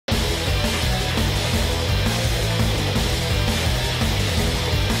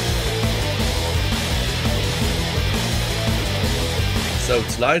So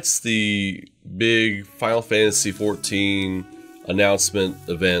tonight's the big Final Fantasy XIV announcement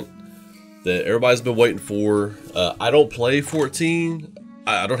event that everybody's been waiting for. I don't play 14.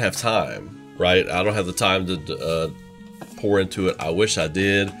 I don't have time, right? I don't have the time to pour into it. I wish I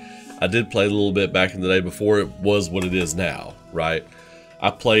did. I did play a little bit back in the day before it was what it is now, right? I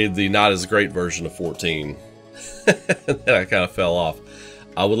played the not as great version of 14 and then I kind of fell off.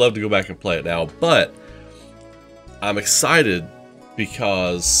 I would love to go back and play it now, but I'm excited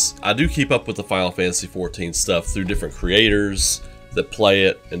because I do keep up with the Final Fantasy XIV stuff through different creators that play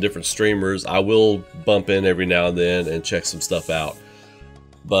it and different streamers. I will bump in every now and then and check some stuff out.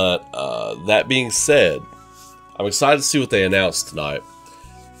 But that being said, I'm excited to see what they announced tonight.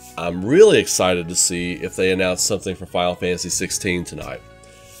 I'm really excited to see if they announce something for Final Fantasy XVI tonight.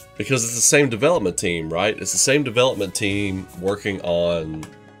 Because it's the same development team, right? It's the same development team working on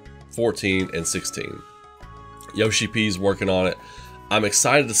 14 and 16. Yoshi P's working on it. I'm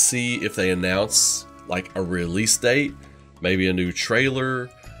excited to see if they announce like a release date, maybe a new trailer,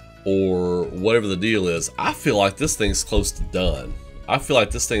 or whatever the deal is. I feel like this thing's close to done. I feel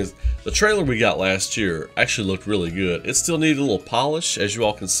like this thing's... The trailer we got last year actually looked really good. It still needed a little polish, as you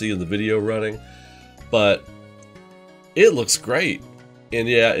all can see in the video running, but it looks great. And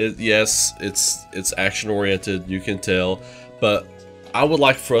yeah, yes, it's action oriented, you can tell, but I would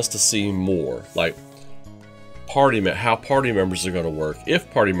like for us to see more, like how party members are going to work, if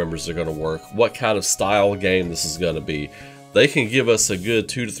party members are going to work, what kind of style game this is going to be. They can give us a good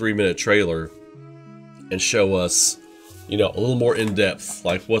 2 to 3 minute trailer and show us, you know, a little more in depth,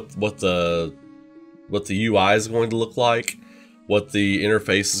 like what the UI is going to look like, what the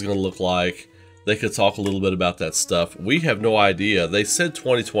interface is going to look like. They could talk a little bit about that stuff. We have no idea. They said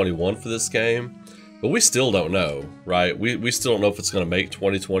 2021 for this game, but we still don't know, right? We still don't know if it's going to make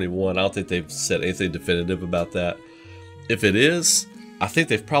 2021. I don't think they've said anything definitive about that. If it is, I think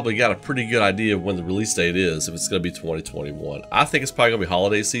they've probably got a pretty good idea of when the release date is, if it's going to be 2021. I think it's probably going to be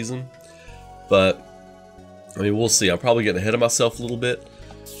holiday season, but I mean, we'll see. I'm probably getting ahead of myself a little bit.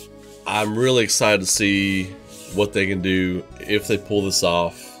 I'm really excited to see what they can do if they pull this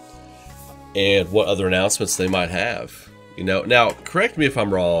off and what other announcements they might have. You know, now, correct me if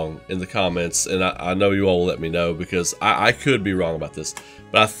I'm wrong in the comments, and I know you all will let me know because I could be wrong about this,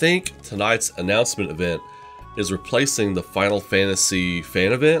 but I think tonight's announcement event is replacing the Final Fantasy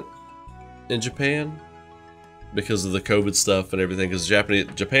fan event in Japan because of the COVID stuff and everything, because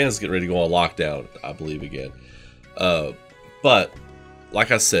Japan is getting ready to go on lockdown, I believe, again. But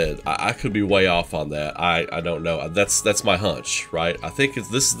like I said, I could be way off on that. I don't know. That's my hunch, right? I think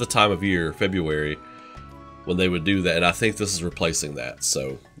this is the time of year, February, when they would do that, and I think this is replacing that.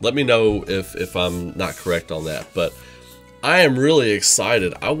 So let me know if I'm not correct on that. But I am really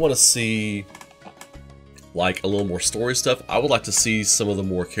excited. I want to see like a little more story stuff. I would like to see some of the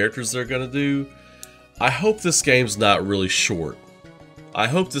more characters they're going to do. I hope this game's not really short. I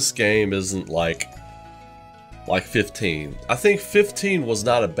hope this game isn't like 15. I think 15 was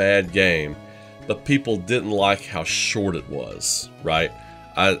not a bad game, but people didn't like how short it was, right?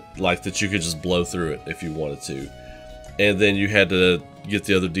 I like that you could just blow through it if you wanted to. And then you had to get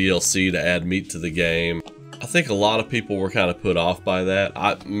the other DLC to add meat to the game. I think a lot of people were kind of put off by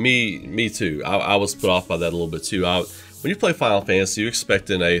that. Me too. I was put off by that a little bit too. When you play Final Fantasy, you're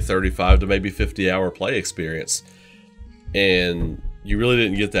expecting a 35 to maybe 50 hour play experience. And you really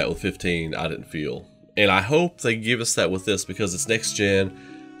didn't get that with 15, I didn't feel. And I hope they give us that with this because it's next gen.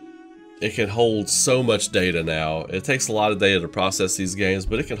 It can hold so much data now. It takes a lot of data to process these games,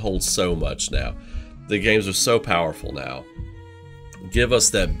 but it can hold so much now. The games are so powerful now. Give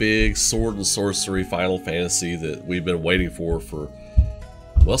us that big sword and sorcery Final Fantasy that we've been waiting for,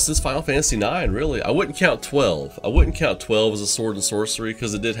 well, since Final Fantasy IX, really. I wouldn't count 12. I wouldn't count 12 as a sword and sorcery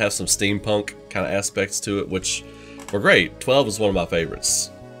because it did have some steampunk kind of aspects to it, which were great. 12 is one of my favorites.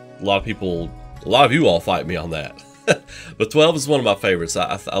 A lot of you all fight me on that. But 12 is one of my favorites.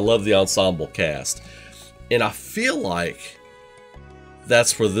 I love the ensemble cast. And I feel like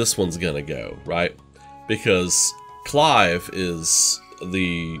that's where this one's going to go, right? Because Clive is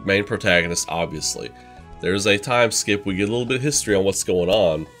the main protagonist, obviously. There's a time skip. We get a little bit of history on what's going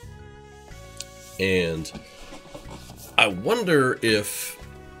on. And I wonder if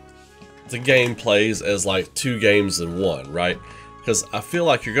the game plays as like 2 games in one, right? Because I feel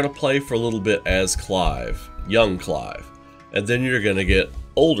like you're going to play for a little bit as Clive, young Clive, and then you're going to get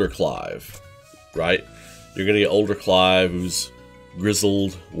older Clive, right? You're going to get older Clive who's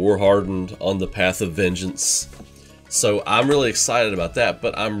grizzled, war-hardened, on the path of vengeance. So I'm really excited about that,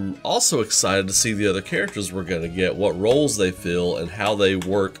 but I'm also excited to see the other characters we're going to get, what roles they fill, and how they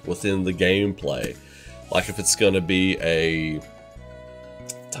work within the gameplay. Like if it's going to be a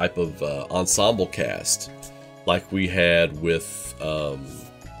type of ensemble cast like we had with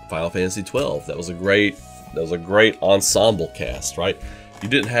Final Fantasy XII. That was a great ensemble cast, right? You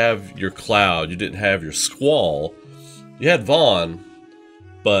didn't have your Cloud, you didn't have your Squall, you had Vaughn,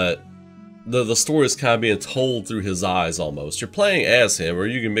 but the story is kind of being told through his eyes almost. You're playing as him, or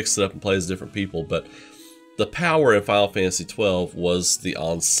you can mix it up and play as different people, but the power in Final Fantasy XII was the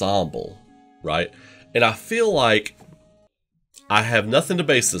ensemble, right? And I feel like I have nothing to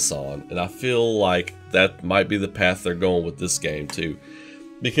base this on, and I feel like that might be the path they're going with this game too.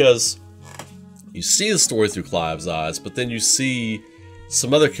 Because you see the story through Clive's eyes, but then you see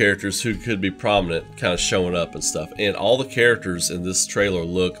some other characters who could be prominent kind of showing up and stuff. And all the characters in this trailer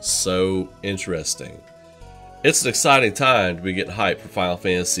look so interesting. It's an exciting time to be getting hyped for Final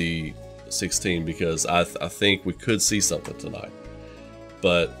Fantasy XVI because I think we could see something tonight.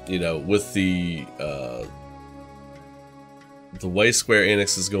 But, you know, with the way Square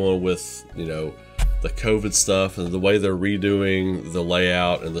Enix is going with, you know, the COVID stuff and the way they're redoing the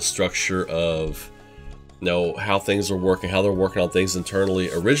layout and the structure of, you know, how things are working, how they're working on things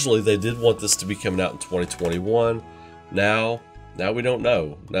internally. Originally, they did want this to be coming out in 2021. Now we don't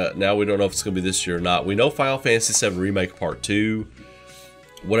know. Now we don't know if it's going to be this year or not. We know Final Fantasy VII Remake Part 2,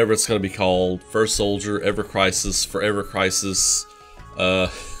 whatever it's going to be called, First Soldier, Ever Crisis, Forever Crisis,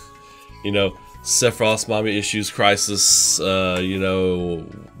 you know, Sephiroth's Mommy Issues Crisis, you know,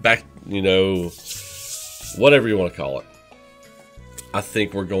 back, you know, whatever you want to call it. I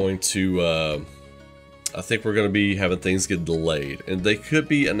think we're going to be having things get delayed, and they could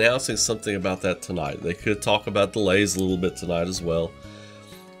be announcing something about that tonight. They could talk about delays a little bit tonight as well.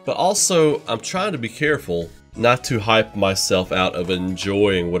 But also, I'm trying to be careful not to hype myself out of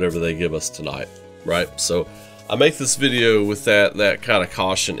enjoying whatever they give us tonight, right? So I make this video with that kind of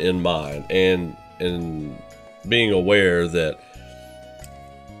caution in mind, and being aware that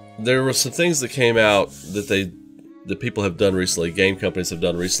there were some things that came out that people have done recently, game companies have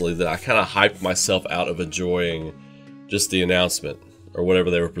done recently, that I kind of hyped myself out of enjoying just the announcement or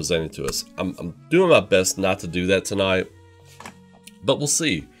whatever they were presenting to us. I'm doing my best not to do that tonight, but we'll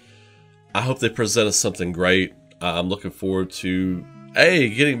see. I hope they present us something great. I'm looking forward to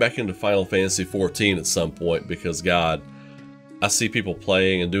getting back into Final Fantasy XIV at some point, because God, I see people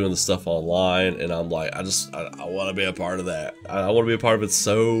playing and doing the stuff online, and I'm like, I want to be a part of that. I want to be a part of it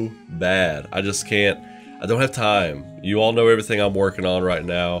so bad. I just can't. I don't have time. You all know everything I'm working on right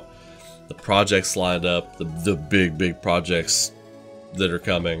now. The projects lined up, the big projects that are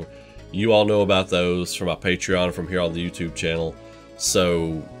coming. You all know about those from my Patreon, from here on the YouTube channel.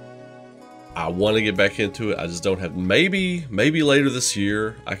 So I want to get back into it. I just don't have, maybe later this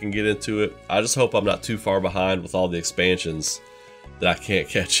year I can get into it. I just hope I'm not too far behind with all the expansions that I can't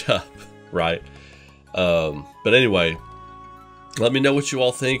catch up, right? But anyway, let me know what you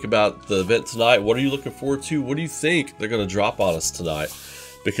all think about the event tonight. What are you looking forward to? What do you think they're going to drop on us tonight?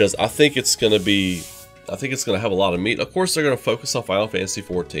 Because I think it's going to have a lot of meat. Of course, they're going to focus on Final Fantasy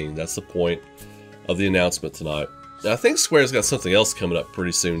XIV. That's the point of the announcement tonight. And I think Square's got something else coming up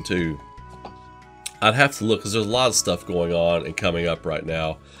pretty soon too. I'd have to look, because there's a lot of stuff going on and coming up right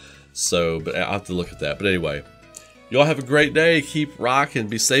now. So, but I'll have to look at that. But anyway, y'all have a great day. Keep rocking.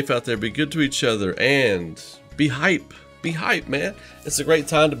 Be safe out there. Be good to each other. And be hype. Be hype, man. It's a great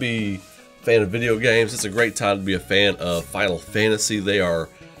time to be a fan of video games. It's a great time to be a fan of Final Fantasy. They are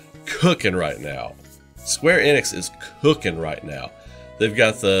cooking right now. Square Enix is cooking right now. They've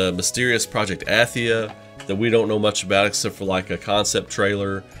got the mysterious Project Athia that we don't know much about except for like a concept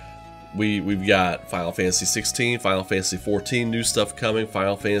trailer. We've got Final Fantasy XVI, Final Fantasy XIV new stuff coming,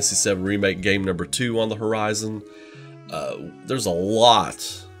 Final Fantasy VII Remake Game number 2 on the horizon. There's a lot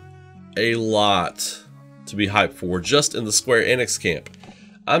to be hyped for just in the Square Enix camp.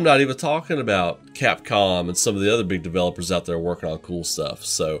 I'm not even talking about Capcom and some of the other big developers out there working on cool stuff.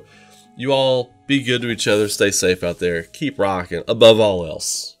 So you all be good to each other, stay safe out there, keep rocking. Above all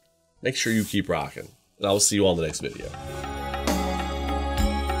else, make sure you keep rocking. And I will see you on the next video.